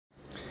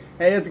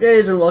Hey, it's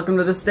Gage, and welcome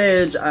to the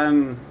stage.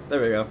 There we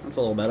go. That's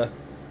a little better.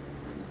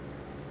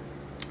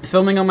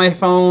 Filming on my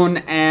phone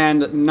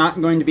and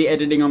not going to be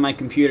editing on my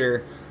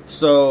computer,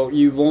 so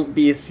you won't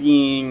be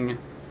seeing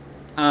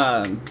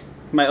my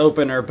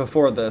opener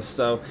before this.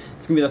 So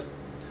it's gonna be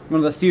one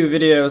of the few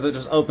videos that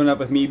just open up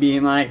with me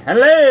being like,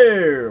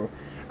 "Hello."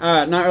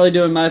 Not really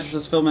doing much,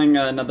 just filming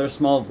another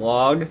small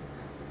vlog.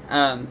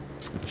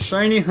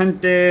 Shiny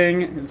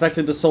hunting. It's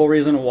actually the sole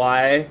reason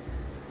why,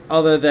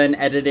 other than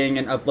editing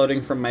and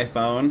uploading from my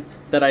phone,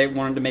 that I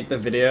wanted to make the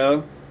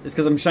video, is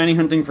because I'm shiny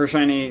hunting for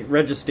shiny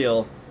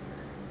Registeel,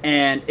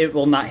 and it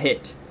will not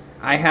hit.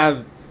 I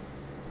have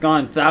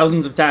gone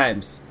thousands of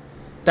times.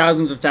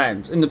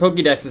 In the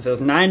Pokédex it says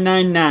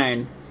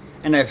 999,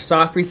 and I've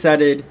soft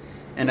resetted,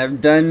 and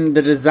I've done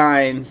the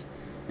designs,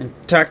 and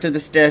talked to the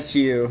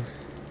statue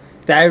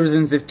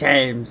thousands of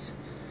times,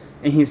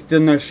 and he still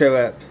no show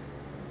up.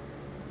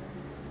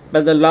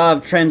 By the law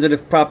of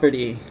transitive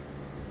property,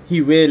 he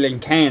will and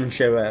can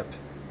show up.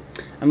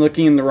 I'm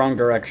looking in the wrong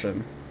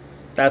direction.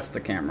 That's the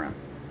camera.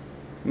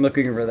 I'm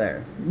looking over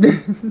there.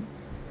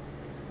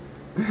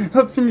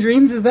 Hopes and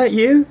dreams, is that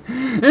you?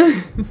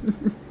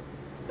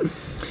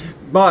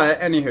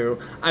 But, anywho,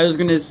 I was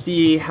gonna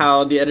see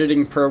how the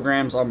editing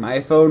programs on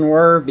my phone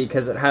were,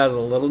 because it has a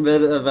little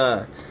bit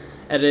of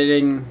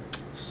editing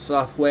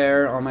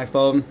software on my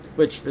phone,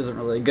 which isn't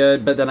really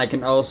good, but then I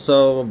can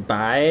also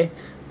buy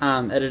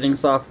editing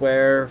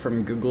software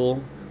from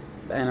Google,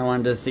 and I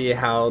wanted to see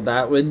how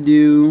that would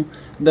do.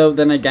 Though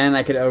then again,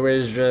 I could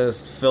always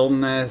just film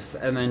this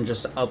and then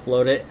just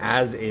upload it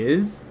as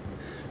is,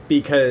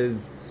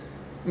 because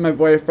my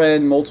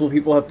boyfriend, multiple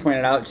people have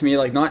pointed out to me,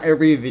 like, not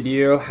every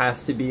video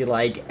has to be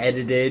like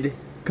edited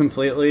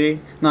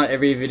completely. Not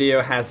every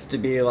video has to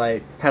be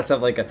like, has to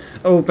have like an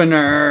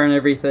opener and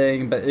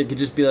everything, but it could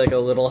just be like a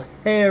little,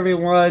 hey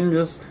everyone,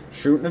 just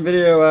shooting a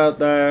video out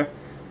there.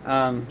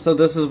 So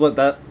this is what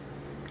that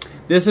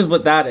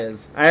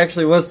is. I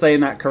actually was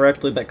saying that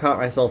correctly, but caught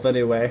myself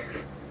anyway.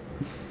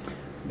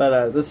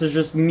 But this is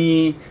just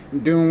me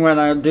doing what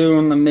I do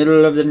in the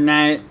middle of the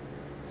night.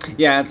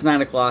 Yeah, it's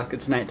 9 o'clock,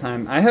 it's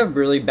nighttime. I have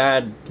really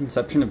bad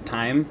conception of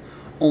time,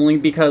 only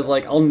because,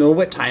 like, I'll know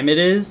what time it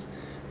is,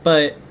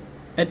 but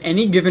at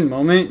any given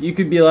moment, you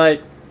could be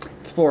like,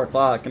 it's 4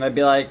 o'clock, and I'd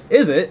be like,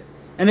 is it?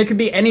 And it could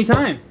be any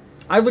time.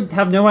 I would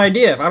have no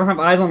idea. If I don't have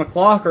eyes on a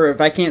clock, or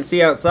if I can't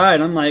see outside,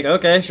 I'm like,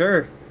 okay,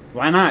 sure,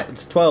 why not?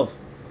 It's 12.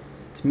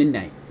 It's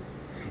midnight.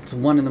 It's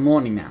 1 in the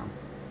morning now.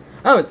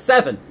 Oh, it's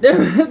 7.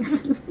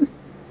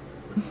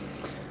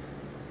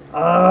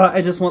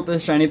 I just want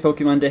this shiny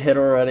Pokemon to hit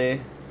already.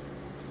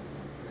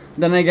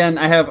 Then again,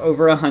 I have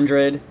over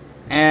 100,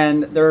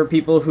 and there are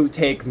people who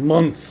take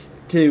months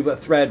to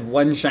thread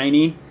one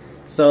shiny,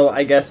 so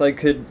I guess it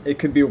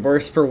could be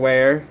worse for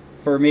wear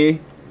for me.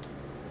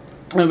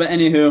 But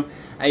anywho,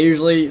 I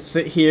usually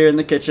sit here in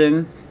the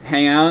kitchen,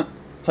 hang out,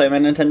 play my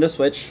Nintendo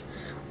Switch,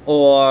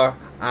 or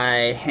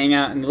I hang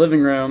out in the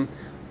living room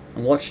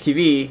and watch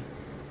TV,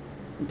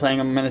 playing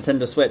on my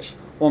Nintendo Switch,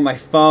 or my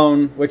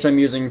phone, which I'm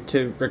using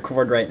to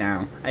record right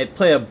now. I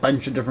play a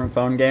bunch of different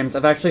phone games.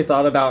 I've actually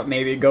thought about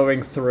maybe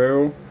going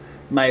through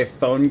my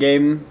phone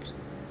game,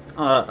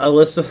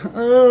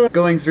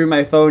 going through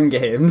my phone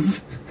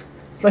games,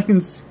 if I can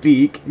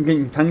speak, I'm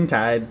getting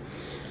tongue-tied,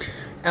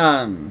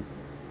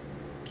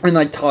 and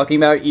like talking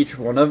about each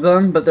one of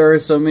them, but there are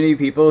so many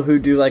people who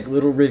do like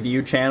little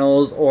review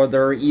channels, or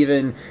there are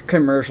even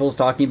commercials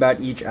talking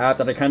about each app,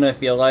 that I kind of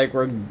feel like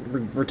we're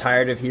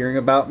tired of hearing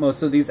about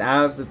most of these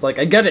apps. It's like,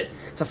 I get it,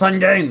 it's a fun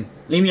game,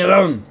 leave me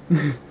alone.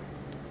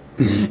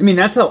 I mean,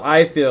 that's how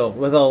I feel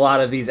with a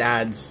lot of these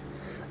ads,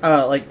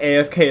 like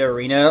AFK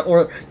Arena,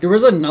 or there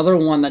was another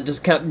one that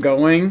just kept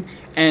going,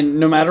 and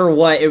no matter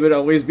what, it would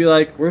always be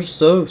like, we're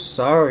so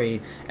sorry.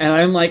 And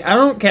I'm like, I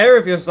don't care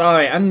if you're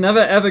sorry. I'm never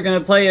ever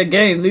gonna play a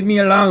game. Leave me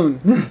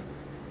alone.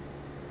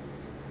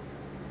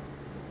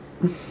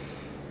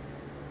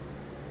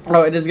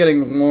 Oh, it is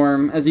getting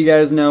warm. As you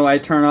guys know, I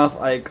turn off,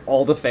 like,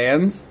 all the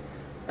fans,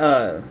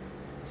 so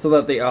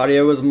that the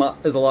audio is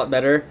a lot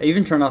better. I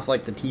even turn off,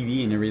 like, the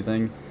TV and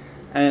everything.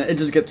 And it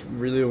just gets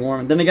really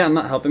warm. Then again, I'm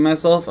not helping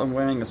myself. I'm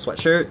wearing a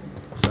sweatshirt,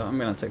 so I'm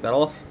gonna take that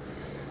off.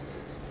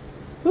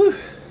 Whew.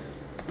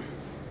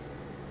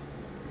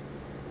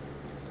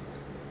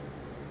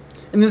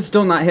 And it's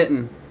still not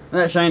hitting.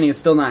 That shiny is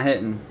still not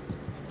hitting.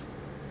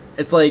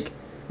 It's like,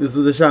 this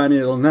is the shiny,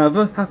 it'll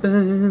never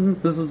happen.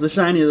 This is the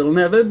shiny, it'll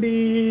never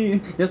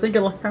be. You think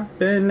it'll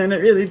happen, and it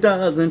really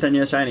doesn't, and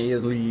your shiny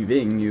is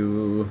leaving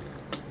you.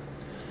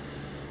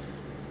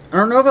 I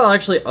don't know if I'll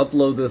actually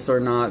upload this or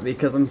not,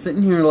 because I'm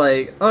sitting here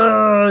like, do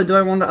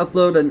I want to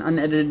upload an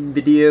unedited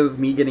video of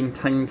me getting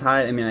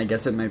tongue-tied? I mean, I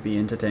guess it might be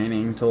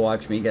entertaining to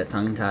watch me get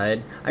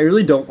tongue-tied. I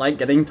really don't like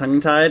getting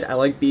tongue-tied. I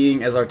like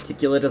being as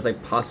articulate as I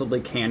possibly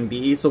can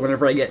be, so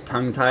whenever I get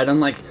tongue-tied, I'm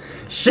like,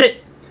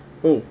 shit!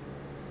 Oh.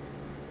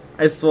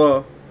 I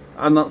swear,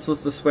 I'm not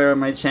supposed to swear on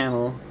my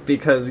channel,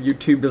 because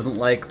YouTube doesn't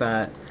like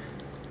that.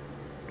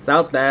 It's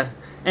out there.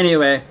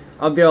 Anyway,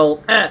 I'll be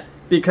all,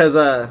 because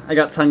I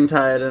got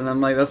tongue-tied, and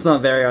I'm like, that's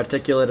not very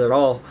articulate at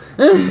all.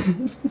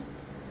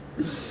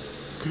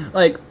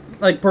 like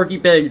Porky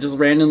Pig, just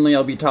randomly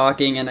I'll be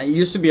talking, and it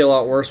used to be a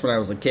lot worse when I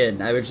was a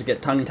kid. I would just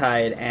get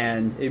tongue-tied,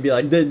 and it'd be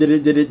like, did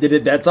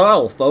it, that's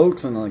all,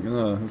 folks, and I'm like,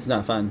 oh, it's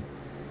not fun.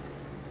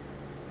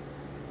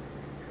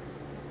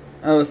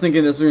 I was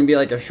thinking this was going to be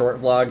like a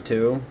short vlog,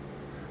 too.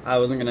 I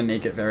wasn't going to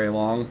make it very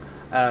long.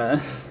 I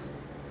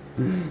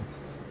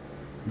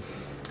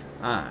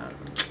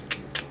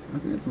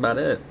think that's about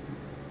it.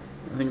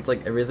 I think it's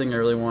like everything I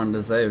really wanted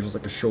to say. It was just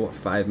like a short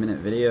 5-minute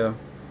video.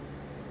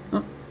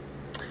 Oh.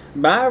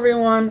 Bye,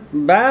 everyone.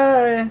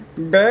 Bye.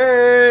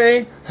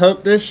 Bye.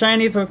 Hope this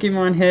shiny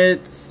Pokemon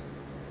hits.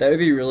 That would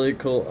be really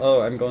cool.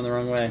 Oh, I'm going the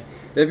wrong way.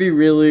 That'd be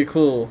really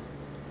cool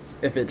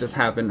if it just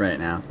happened right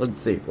now.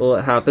 Let's see. Will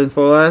it happen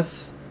for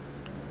us?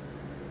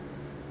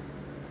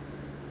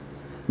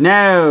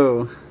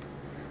 No.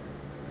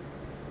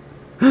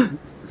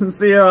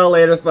 See you all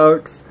later,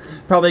 folks.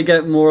 Probably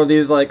get more of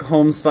these like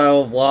home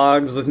style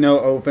vlogs with no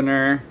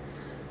opener.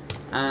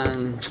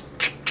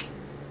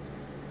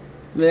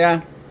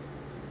 Yeah.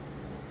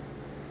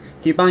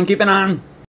 Keep on keeping on.